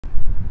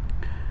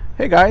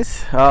Hey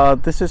guys,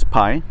 this is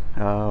Pi.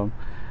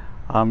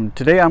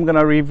 Today I'm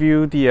gonna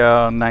review the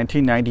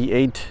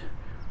 1998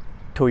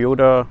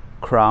 Toyota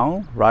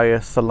Crown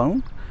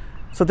Saloon.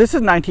 So this is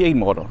 98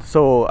 model.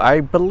 So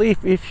I believe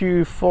if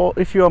you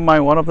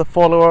are one of the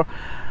follower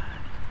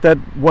that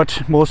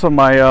watch most of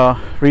my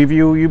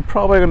review, you're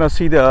probably gonna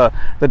see the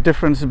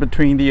difference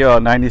between the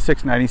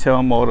 96,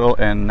 97 model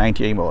and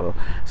 98 model.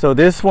 So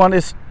this one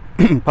is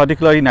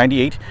particularly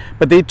 98,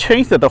 but they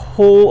changed the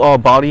whole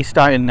body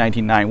style in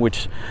 99,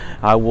 which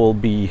I will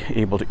be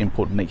able to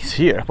import next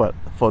year. But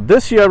for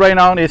this year right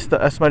now, it's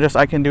as much as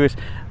I can do is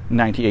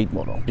 98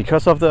 model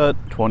because of the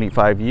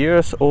 25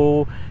 years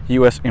old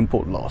US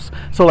import laws.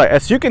 So like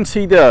as you can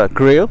see, the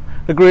grill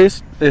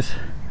is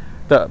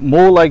the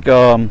more like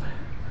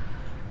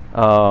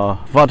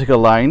vertical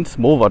lines,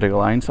 more vertical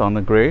lines on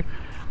the grill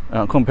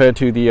compared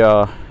to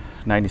the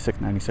 96,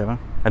 97.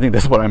 I think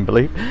that's what I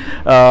believe.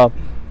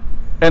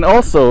 And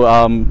also,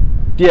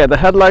 yeah, the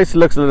headlights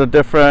looks a little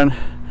different,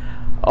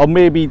 or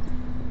maybe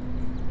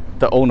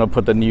the owner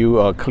put the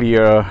new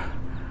clear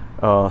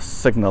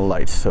signal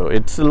lights, so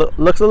it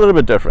looks a little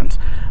bit different.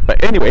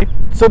 But anyway,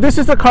 so this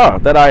is the car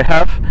that I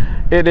have.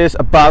 It is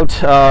about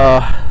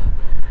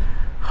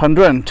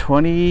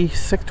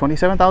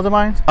 27,000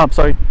 miles. I'm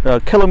sorry,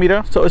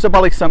 kilometer. So it's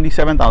about like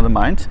 77,000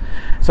 miles.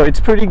 So it's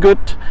pretty good.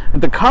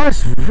 And the car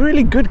is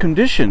really good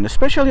condition,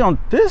 especially on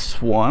this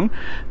one.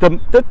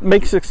 That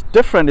makes it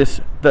different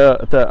is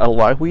the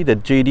alloy wheel, the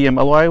JDM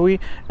alloy wheel.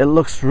 It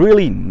looks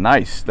really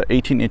nice. The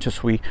 18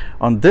 inches wheel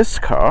on this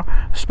car,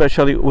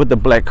 especially with the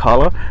black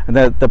color, and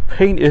the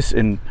paint is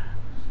in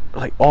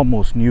like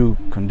almost new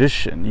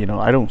condition. You know,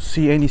 I don't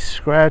see any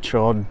scratch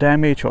or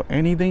damage or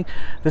anything.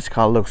 This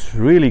car looks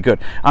really good.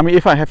 I mean,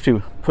 if I have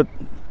to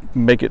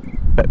make it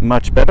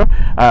much better,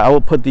 I will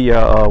put the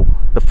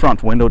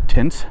front window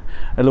tints.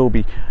 It will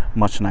be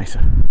much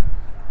nicer.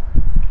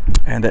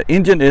 And the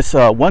engine is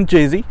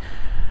 1JZ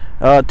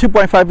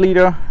 2.5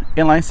 liter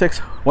inline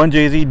 6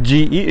 1JZ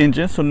GE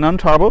engine, so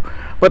non-turbo,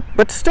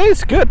 but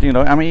stays good. You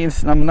know, I mean,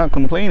 I'm not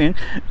complaining.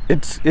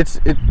 It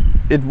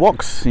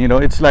works. You know,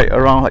 it's like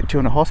around like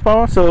 200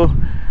 horsepower, so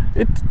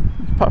it's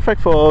perfect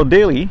for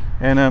daily.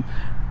 And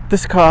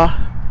this car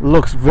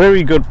looks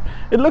very good.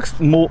 It looks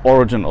more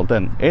original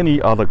than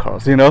any other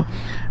cars, you know.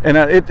 And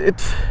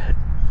it's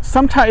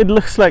sometimes it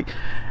looks like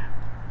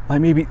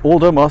maybe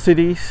older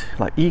Mercedes,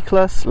 like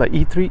E-Class, like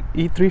E3,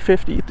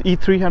 E350,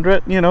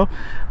 E300, you know.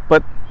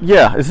 But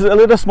yeah, this is a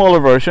little smaller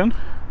version,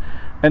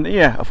 and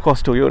yeah, of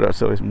course Toyota,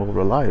 so it's more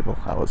reliable,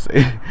 I would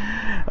say.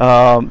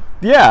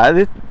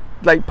 Yeah,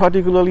 like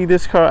particularly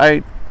this car,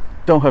 I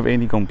don't have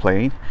any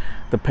complaint.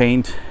 The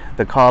paint,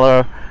 the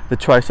color, the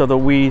choice of the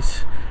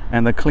wheels,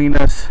 and the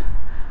cleanness,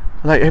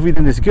 like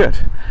everything is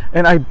good.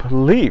 And I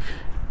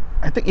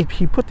think if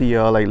he put the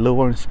like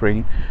lower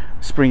spring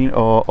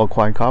or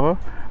quiet cover,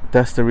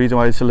 that's the reason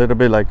why it's a little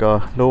bit like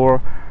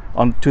lower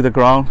onto the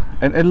ground,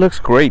 and it looks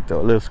great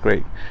though. It looks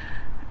great.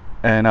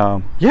 And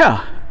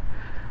yeah,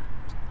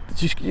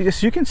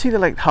 you can see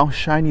like how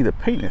shiny the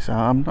paint is.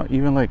 I'm not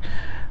even like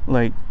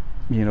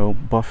you know,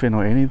 buffing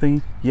or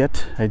anything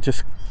yet. I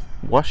just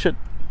wash it,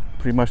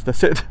 pretty much,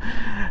 that's it.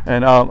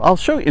 And I'll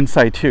show you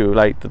inside too,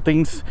 like the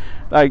things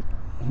like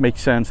make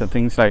sense, and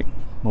things like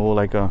more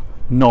like a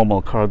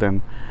normal car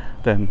than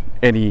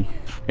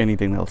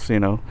anything else,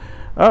 you know.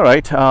 All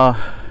right,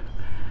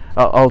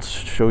 I'll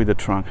show you the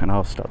trunk, and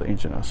I'll start the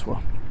engine as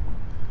well.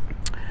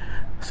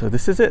 So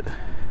this is it.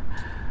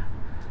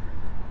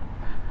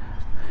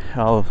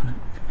 I'll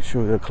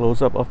show you a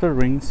close-up of the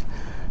rings.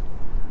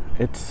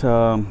 It's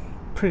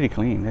pretty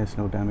clean. There's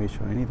no damage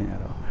or anything at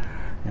all,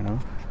 you know.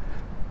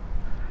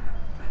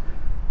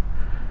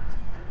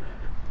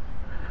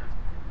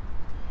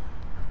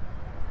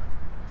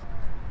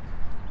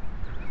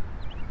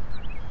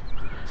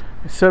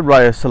 It's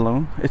a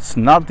Saloon. It's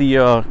not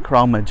the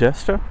Crown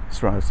Majesta. It's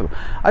Saloon.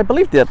 I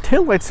believe the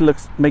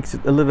taillights makes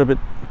it a little bit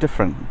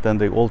different than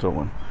the older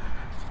one.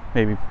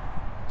 Maybe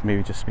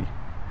just me.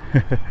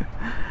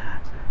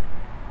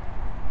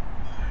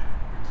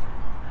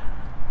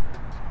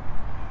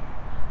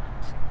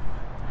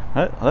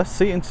 Let's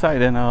see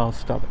inside, and I'll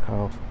start the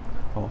car off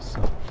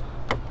also.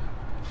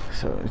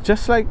 So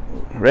just like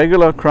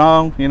regular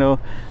Crown, you know,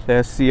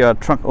 there's the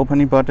trunk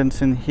opening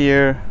buttons in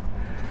here,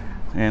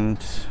 and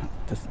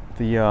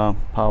the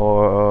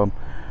power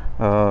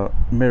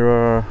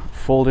mirror,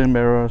 folding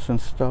mirrors and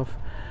stuff,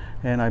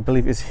 and I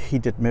believe it's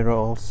heated mirror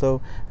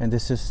also. And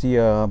this is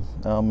the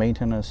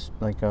maintenance,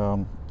 like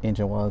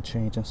engine oil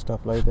change and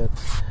stuff like that.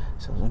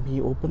 So let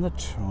me open the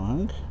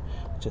trunk.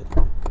 Just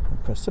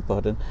press the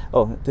button.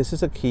 Oh, this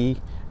is a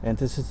key, and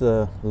this is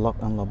the lock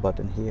unlock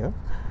button here.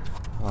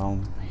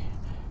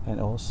 And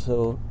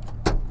also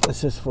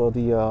this is for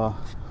the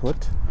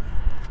hood.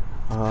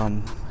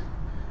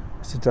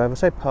 It's a driver's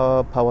side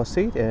power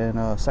seat,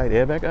 and side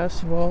airbag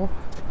as well.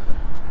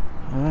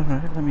 All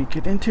right, let me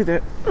get into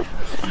that.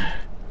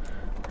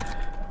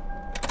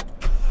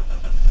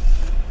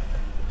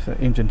 So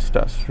engine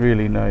starts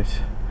really nice.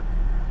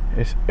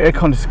 It's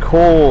aircon is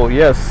cold.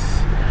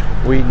 Yes,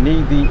 we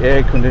need the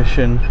air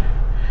condition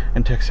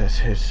in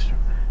Texas is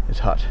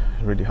hot,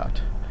 really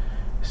hot.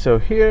 So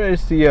here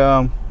is the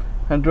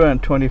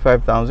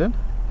 125,000.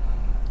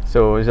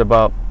 So it's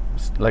about,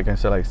 like I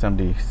said, like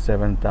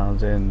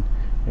 77,000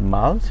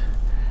 miles.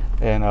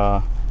 And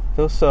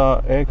those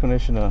air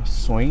conditioner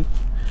swing,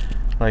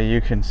 like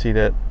you can see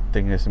that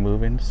thing is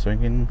moving,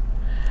 swinging.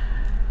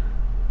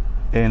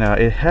 And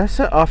it has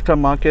an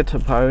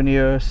aftermarket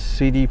Pioneer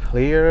CD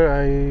player.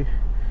 I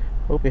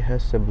hope it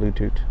has a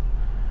Bluetooth.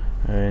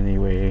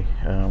 Anyway,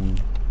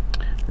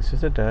 this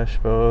is the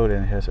dashboard,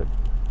 and it has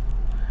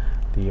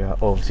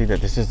oh, see that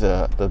this is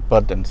the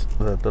buttons.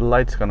 The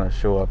light's gonna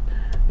show up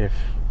if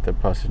the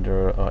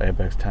passenger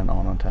airbags turn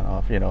on or turn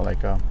off. You know,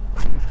 like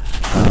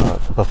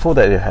before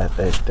that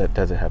that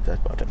doesn't have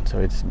that button,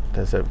 so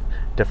there's a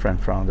different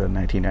from the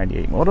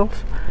 1998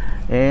 models.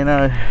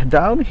 And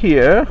down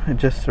here,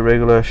 just a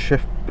regular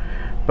shift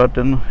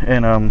button,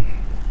 and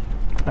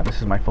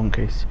this is my phone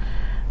case.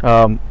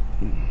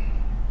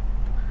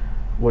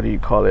 What do you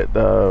call it?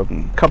 The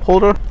cup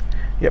holder.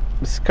 Yep,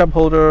 it's cup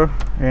holder,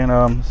 and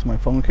it's my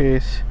phone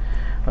case.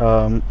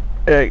 I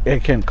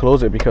can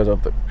close it because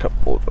of the cup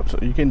holder, so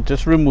you can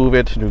just remove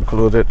it to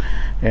close it.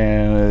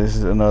 And this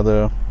is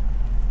another.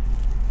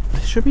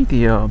 This should be the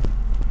you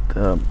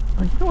know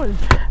what?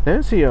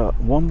 There's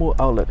one more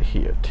outlet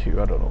here too.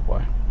 I don't know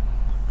why.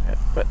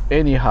 But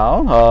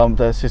anyhow,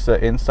 this is the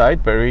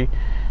inside, very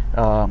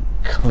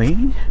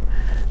clean.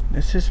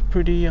 This is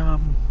pretty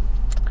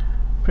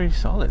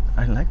solid.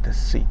 I like the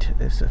seat.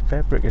 The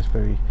fabric is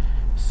very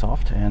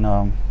soft, and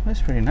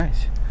that's pretty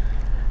nice.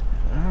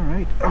 All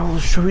right, I'll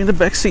show you the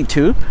back seat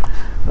too.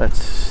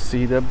 Let's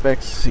see the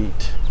back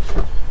seat.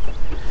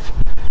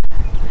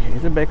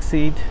 Here's the back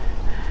seat,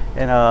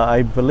 and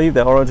I believe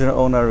the original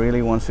owner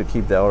really wants to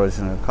keep the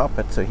original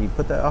carpet, so he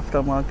put the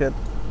aftermarket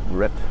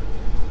red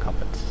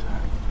carpets.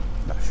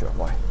 Not sure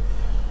why.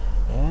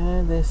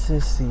 And this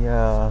is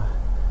the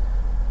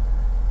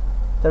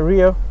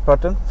rear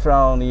button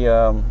from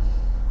the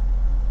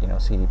you know,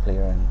 CD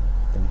player and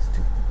things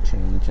to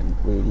change, and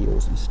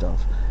radios and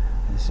stuff.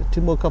 There's a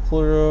 2 more cup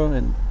holder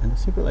and a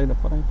secret light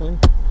up, I believe.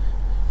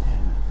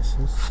 And this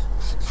is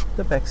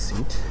the back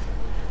seat.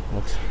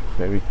 Looks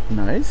very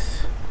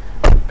nice,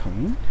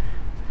 clean.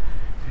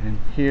 And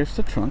here's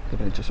the trunk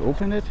that I just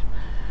opened it,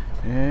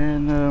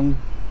 and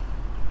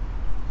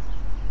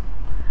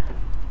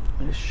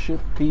this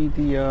should be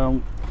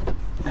the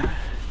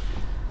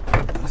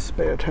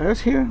spare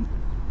tires here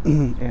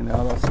and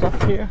other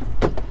stuff here.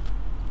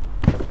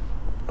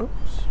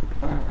 Oops.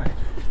 All right.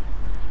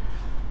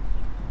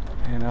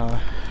 And let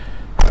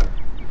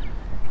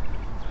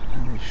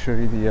me show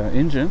you the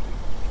engine.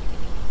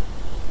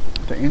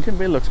 The engine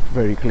bay looks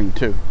very clean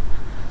too.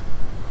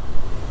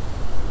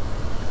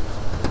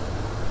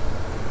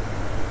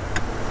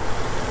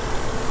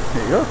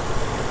 There you go.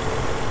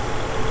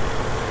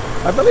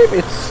 I believe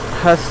it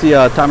has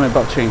the time and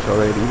belt change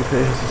already because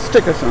it has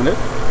stickers on it.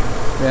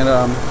 And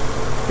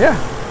yeah,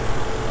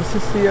 this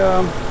is the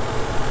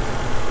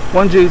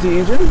 1JZ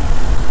engine.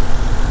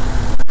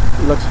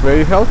 It looks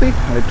very healthy.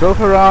 I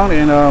drove around,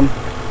 and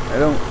I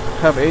don't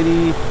have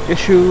any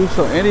issues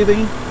or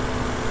anything.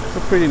 It's a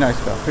pretty nice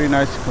car, pretty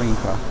nice clean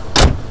car.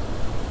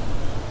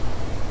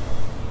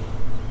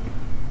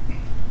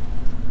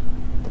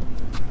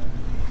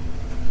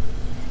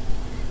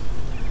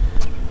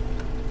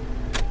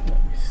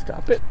 Let me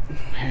stop it,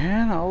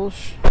 and I'll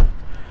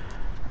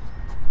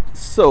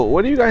so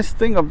what do you guys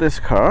think of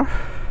this car?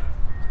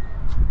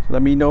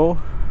 Let me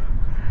know.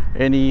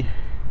 Any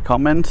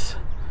comments,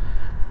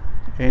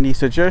 any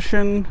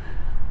suggestion?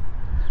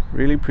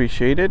 Really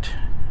appreciate it.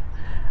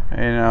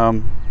 And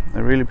I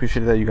really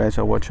appreciate that you guys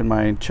are watching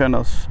my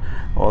channels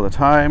all the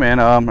time.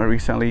 And I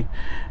recently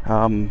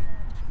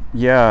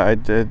yeah,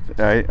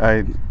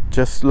 I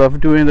just love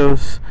doing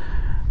those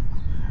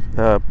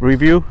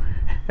review,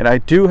 and I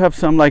do have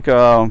some like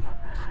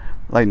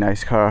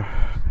nice car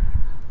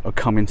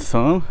coming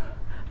soon.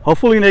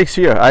 Hopefully next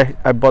year.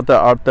 I bought the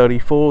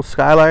R34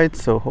 Skyline,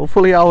 so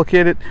hopefully I'll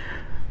get it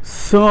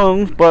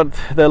soon, but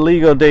the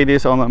legal date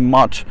is on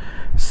March,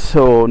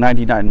 so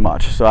 99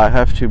 March, so I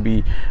have to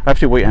wait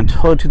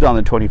until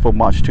 2024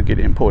 March to get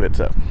it imported.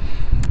 So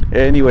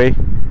anyway,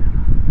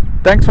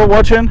 thanks for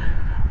watching,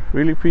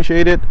 really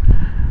appreciate it.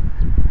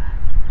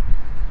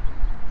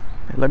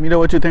 Let me know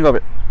what you think of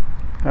it.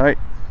 All right,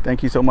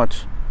 thank you so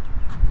much.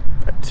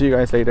 See you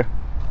guys later.